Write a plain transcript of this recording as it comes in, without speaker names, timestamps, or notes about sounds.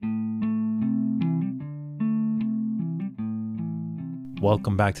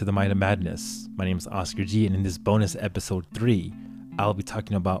Welcome back to the Mind of Madness. My name is Oscar G, and in this bonus episode 3, I'll be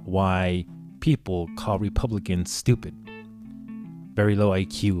talking about why people call Republicans stupid. Very low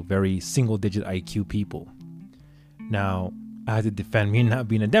IQ, very single-digit IQ people. Now, I have to defend me not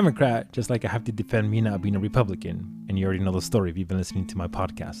being a Democrat, just like I have to defend me not being a Republican. And you already know the story if you've been listening to my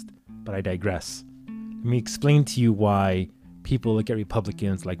podcast. But I digress. Let me explain to you why people look at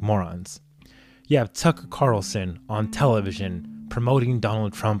Republicans like morons. You have Tucker Carlson on television promoting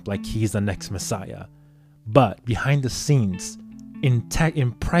Donald Trump like he's the next messiah. But behind the scenes, in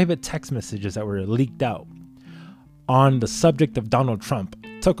private text messages that were leaked out on the subject of Donald Trump,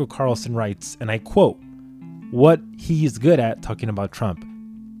 Tucker Carlson writes, and I quote, "What he's good at," talking about Trump,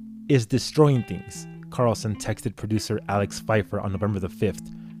 "is destroying things." Carlson texted producer Alex Pfeiffer on November the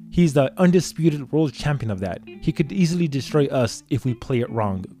 5th. "He's the undisputed world champion of that. He could easily destroy us if we play it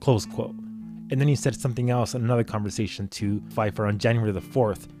wrong," close quote. And then he said something else in another conversation to Pfeiffer on January the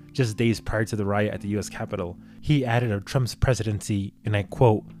 4th, just days prior to the riot at the US Capitol. He added of Trump's presidency, and I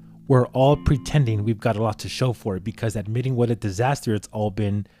quote, "We're all pretending we've got a lot to show for it because admitting what a disaster it's all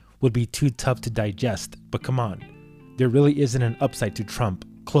been would be too tough to digest. But come on, there really isn't an upside to Trump,"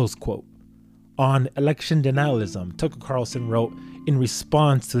 close quote. On election denialism, Tucker Carlson wrote in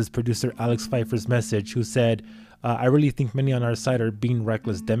response to his producer Alex Pfeiffer's message, who said, "I really think many on our side are being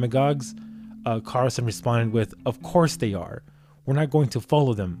reckless demagogues." Carlson responded with, "Of course they are. We're not going to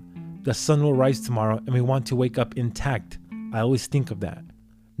follow them. The sun will rise tomorrow and we want to wake up intact. I always think of that."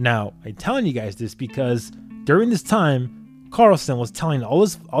 Now, I'm telling you guys this because during this time, Carlson was telling all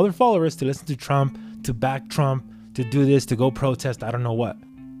their followers to listen to Trump, to back Trump, to do this, to go protest, I don't know what.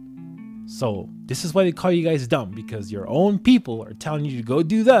 So this is why they call you guys dumb, because your own people are telling you to go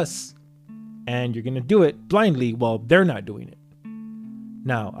do this, and you're going to do it blindly while they're not doing it.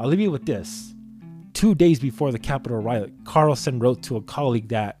 Now, I'll leave you with this. 2 days before the Capitol riot, Carlson wrote to a colleague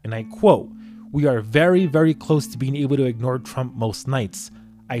that, and I quote, "We are very, very close to being able to ignore Trump most nights.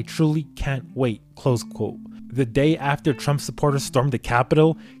 I truly can't wait," close quote. The day after Trump supporters stormed the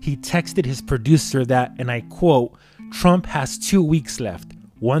Capitol, he texted his producer that, and I quote, "Trump has 2 weeks left.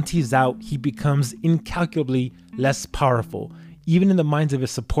 Once he's out, he becomes incalculably less powerful, even in the minds of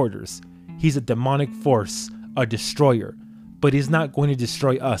his supporters. He's a demonic force, a destroyer. But he's not going to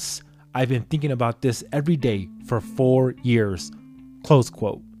destroy us. I've been thinking about this every day for 4 years," close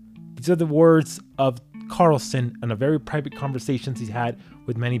quote. These are the words of Carlson in a very private conversations he's had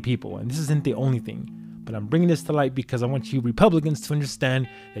with many people. And this isn't the only thing, but I'm bringing this to light because I want you Republicans to understand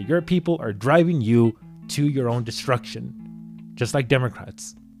that your people are driving you to your own destruction. Just like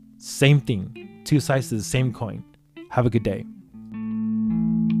Democrats. Same thing. Two sides to the same coin. Have a good day.